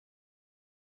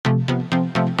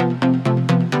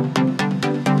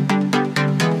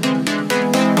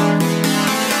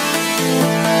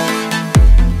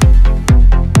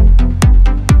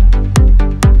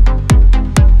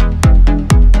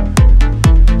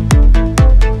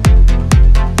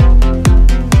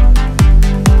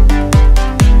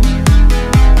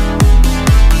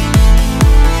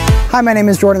Hi, my name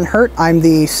is Jordan Hurt. I'm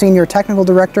the Senior Technical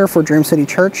Director for Dream City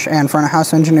Church and front of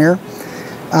house engineer.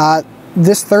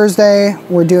 This Thursday,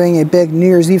 we're doing a big New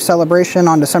Year's Eve celebration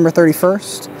on December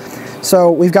 31st. So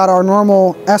we've got our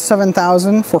normal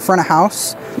S7000 for front of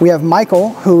house. We have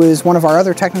Michael, who is one of our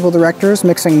other technical directors,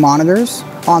 mixing monitors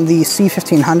on the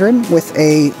C1500 with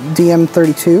a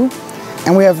DM32.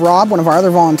 And we have Rob, one of our other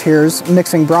volunteers,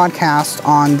 mixing broadcast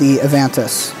on the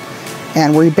Avantis.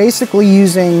 And we're basically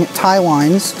using tie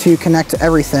lines to connect to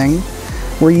everything.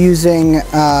 We're using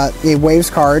a Waves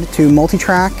card to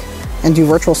multi-track and do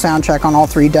virtual sound check on all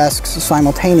 3 desks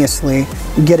simultaneously,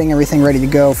 getting everything ready to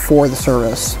go for the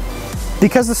service.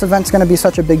 Because this event's going to be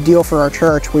such a big deal for our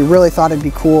church, we really thought it'd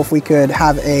be cool if we could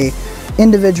have a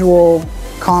individual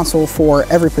console for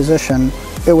every position.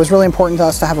 It was really important to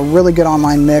us to have a really good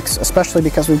online mix, especially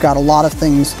because we've got a lot of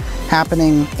things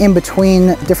happening in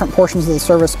between different portions of the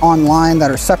service online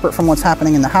that are separate from what's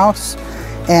happening in the house.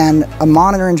 And a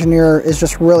monitor engineer is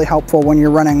just really helpful when you're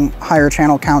running higher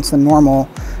channel counts than normal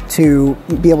to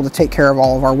be able to take care of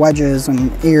all of our wedges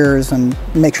and ears and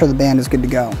make sure the band is good to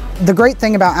go. The great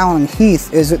thing about Allen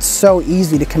Heath is it's so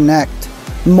easy to connect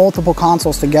multiple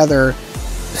consoles together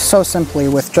so simply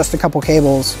with just a couple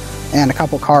cables and a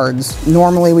couple cards.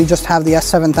 Normally we just have the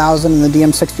S7000 and the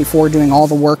DM64 doing all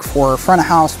the work for front of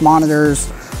house monitors,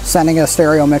 sending a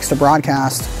stereo mix to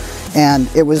broadcast, and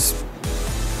it was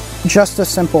just as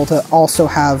simple to also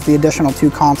have the additional 2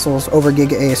 consoles over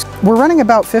gigaACE. We're running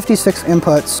about 56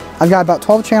 inputs. I've got about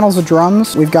 12 channels of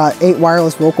drums. We've got 8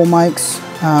 wireless vocal mics,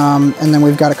 and then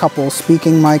we've got a couple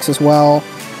speaking mics as well,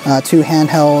 2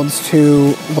 handhelds,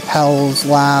 2 lapels,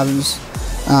 lavs,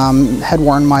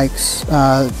 head-worn mics,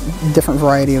 different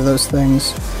variety of those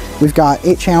things. We've got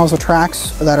 8 channels of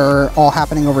tracks that are all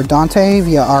happening over Dante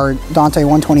via our Dante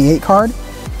 128 card.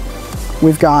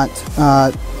 We've got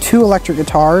 2 electric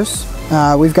guitars.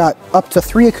 We've got up to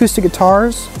 3 acoustic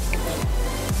guitars.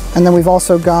 And then we've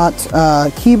also got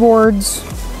keyboards.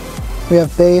 We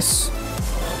have bass.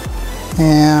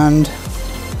 And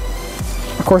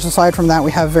of course, aside from that,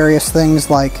 we have various things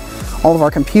like all of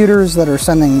our computers that are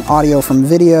sending audio from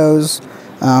videos.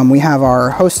 We have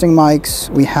our hosting mics.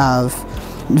 We have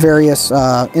various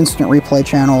instant replay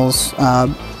channels,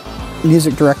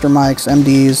 music director mics,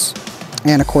 MDs,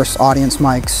 and of course audience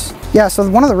mics. Yeah, so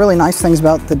one of the really nice things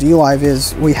about the dLive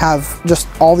is we have just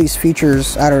all these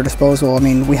features at our disposal. I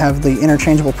mean, we have the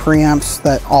interchangeable preamps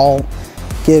that all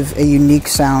give a unique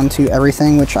sound to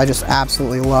everything, which I just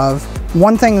absolutely love.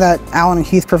 One thing that Allen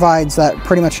Heath provides that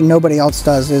pretty much nobody else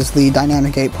does is the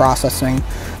dynamic 8 processing,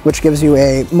 which gives you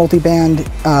a multi-band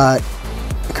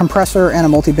compressor and a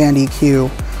multi-band EQ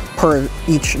per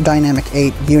each dynamic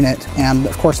 8 unit. And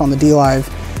of course on the dLive,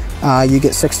 you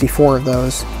get 64 of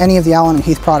those. Any of the Allen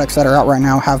Heath products that are out right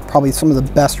now have probably some of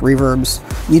the best reverbs.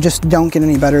 You just don't get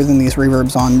any better than these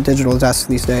reverbs on digital desks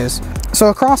these days. So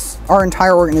across our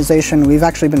entire organization, we've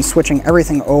actually been switching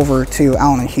everything over to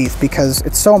Allen Heath because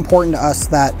it's so important to us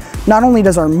that not only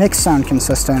does our mix sound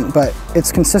consistent, but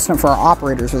it's consistent for our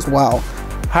operators as well.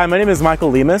 Hi, my name is Michael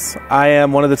Lemus. I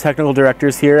am one of the technical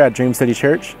directors here at Dream City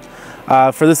Church.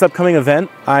 For this upcoming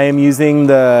event, I am using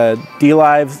the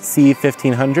dLive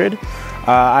C1500.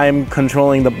 I am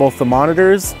controlling both the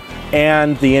monitors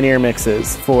and the in-ear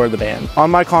mixes for the band. On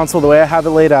my console, the way I have it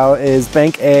laid out is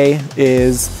Bank A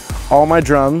is all my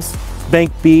drums.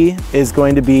 Bank B is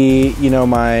going to be, you know,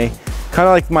 my kind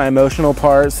of like my emotional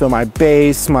part, so my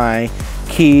bass, my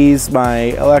keys,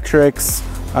 my electrics,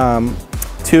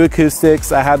 2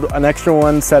 acoustics. I had an extra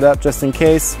one set up just in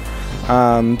case.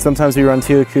 Sometimes we run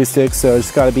 2 acoustics, so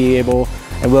just got to be able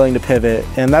and willing to pivot.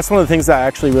 And that's one of the things that I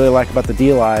actually really like about the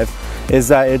dLive is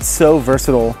that it's so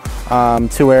versatile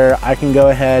to where I can go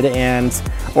ahead and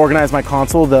organize my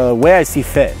console the way I see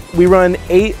fit. We run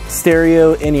 8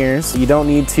 stereo in-ears. You don't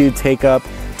need to take up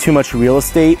too much real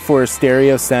estate for a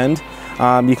stereo send.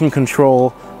 You can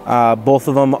control both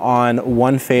of them on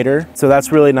one fader. So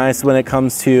that's really nice when it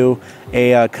comes to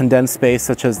a condensed space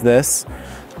such as this.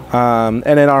 And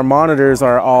then our monitors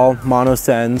are all mono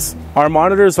sends. Our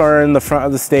monitors are in the front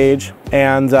of the stage,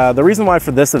 and the reason why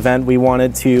for this event we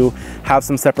wanted to have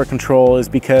some separate control is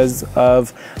because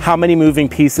of how many moving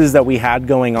pieces that we had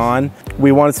going on.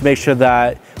 We wanted to make sure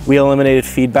that we eliminated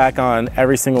feedback on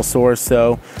every single source.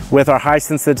 So with our high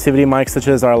sensitivity mics such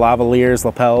as our lavaliers,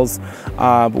 lapels,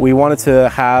 we wanted to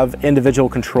have individual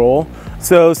control.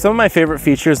 So some of my favorite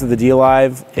features of the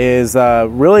dLive is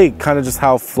really kind of just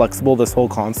how flexible this whole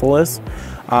console is.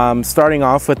 Starting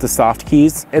off with the soft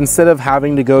keys, instead of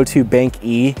having to go to Bank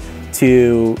E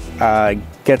to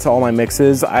get to all my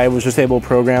mixes, I was just able to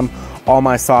program all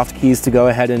my soft keys to go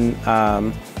ahead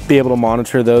and be able to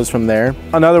monitor those from there.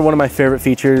 Another one of my favorite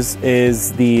features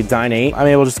is the Dyne 8. I'm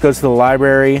able to just go to the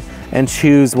library and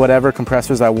choose whatever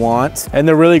compressors I want, and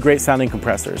they're really great sounding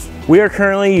compressors. We are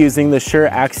currently using the Shure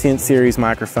Accent series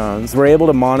microphones. We're able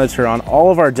to monitor on all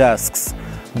of our desks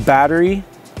battery,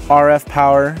 RF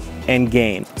power, and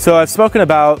gain. So I've spoken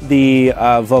about the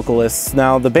vocalists.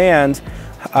 Now the band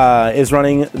is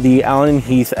running the Allen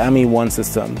Heath ME1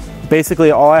 system. Basically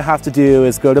all I have to do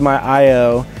is go to my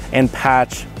I/O and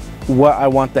patch what I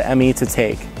want the ME to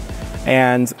take.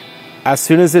 And as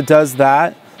soon as it does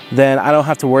that, then I don't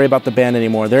have to worry about the band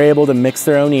anymore. They're able to mix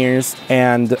their own ears,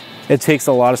 and it takes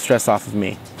a lot of stress off of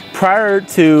me. Prior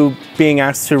to being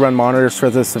asked to run monitors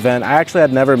for this event, I actually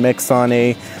had never mixed on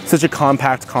such a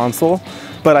compact console,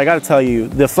 but I gotta tell you,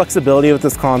 the flexibility with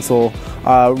this console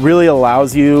really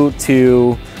allows you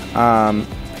to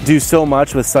do so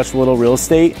much with such little real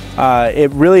estate.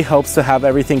 It really helps to have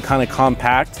everything kind of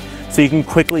compact, so you can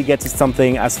quickly get to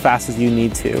something as fast as you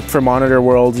need to. For monitor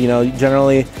world,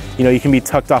 generally, you can be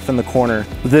tucked off in the corner.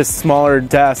 This smaller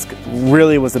desk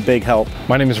really was a big help.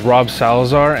 My name is Rob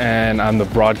Salazar, and I'm the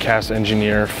broadcast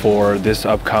engineer for this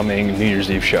upcoming New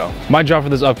Year's Eve show. My job for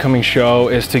this upcoming show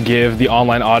is to give the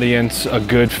online audience a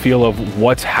good feel of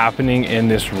what's happening in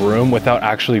this room without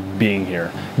actually being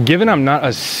here. Given I'm not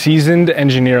a seasoned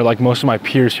engineer like most of my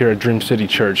peers here at Dream City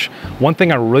Church, one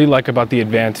thing I really like about the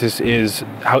Advantis is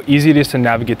how easy it is to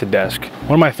navigate the desk.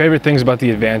 One of my favorite things about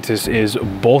the Advantis is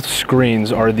both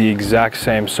screens are the exact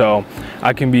same, so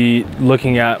I can be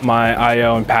looking at my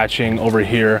I/O and patching over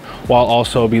here while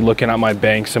also be looking at my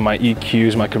banks and my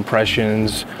EQs, my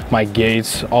compressions, my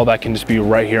gates. All that can just be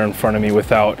right here in front of me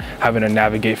without having to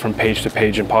navigate from page to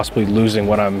page and possibly losing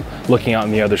what I'm looking at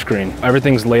on the other screen.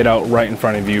 Everything's laid out right in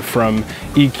front of you, from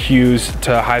EQs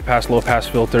to high pass, low pass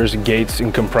filters, gates,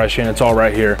 and compression. It's all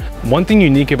right here. One thing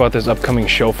unique about this upcoming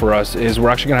show for us is we're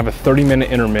actually gonna have a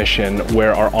 30-minute intermission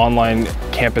where our online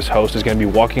campus host is gonna be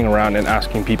walking around and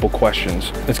asking people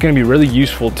questions. It's gonna be really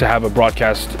useful to have a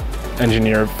broadcast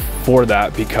engineer for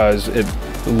that because it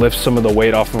lifts some of the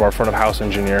weight off of our front of house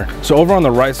engineer. So over on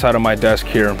the right side of my desk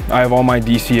here, I have all my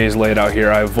DCAs laid out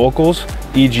here. I have vocals,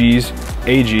 EGs,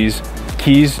 AGs,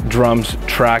 keys, drums,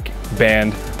 track,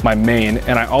 band, my main,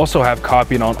 and I also have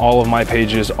copied on all of my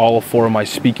pages all 4 of my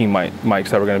speaking mics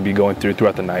that we're going to be going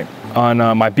throughout the night. On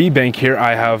my B bank here,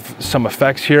 I have some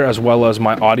effects here as well as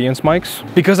my audience mics.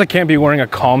 Because I can't be wearing a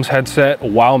comms headset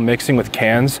while mixing with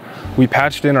cans, we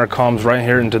patched in our comms right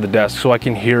here into the desk so I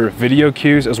can hear video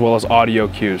cues as well as audio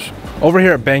cues. Over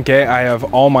here at bank A, I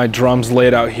have all my drums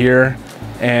laid out here.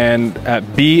 And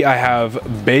at B, I have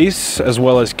bass as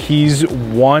well as keys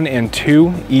 1 and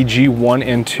 2, EG 1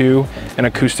 and 2, and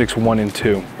acoustics 1 and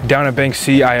 2. Down at bank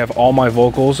C, I have all my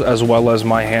vocals as well as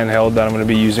my handheld that I'm going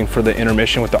to be using for the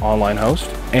intermission with the online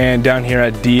host. And down here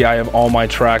at D, I have all my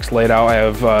tracks laid out. I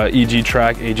have EG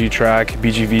track, AG track,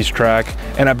 BGV's track.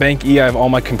 And at bank E, I have all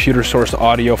my computer sourced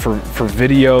audio for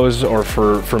videos or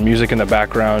for music in the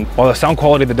background. While the sound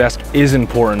quality of the desk is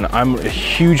important, I'm a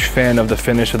huge fan of the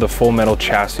finish of the full metal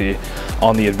chassis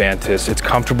on the Advantis. It's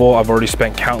comfortable. I've already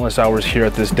spent countless hours here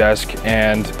at this desk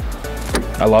and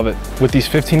I love it. With these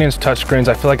 15-inch touchscreens,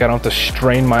 I feel like I don't have to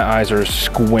strain my eyes or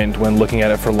squint when looking at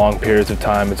it for long periods of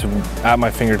time. It's at my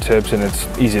fingertips and it's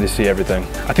easy to see everything.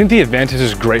 I think the Advantis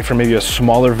is great for maybe a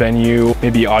smaller venue,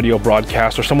 maybe audio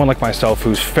broadcast, or someone like myself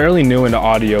who's fairly new into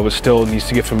audio but still needs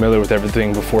to get familiar with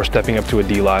everything before stepping up to a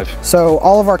dLive. So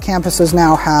all of our campuses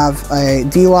now have a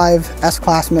dLive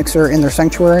S-Class mixer in their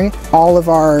sanctuary. All of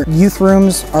our youth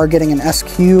rooms are getting an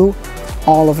SQ.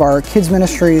 All of our kids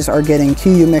ministries are getting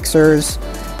QU mixers,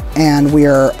 and we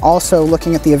are also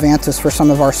looking at the Advantis for some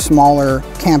of our smaller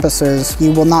campuses.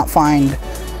 You will not find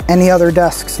any other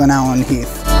desks than Allen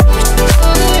Heath.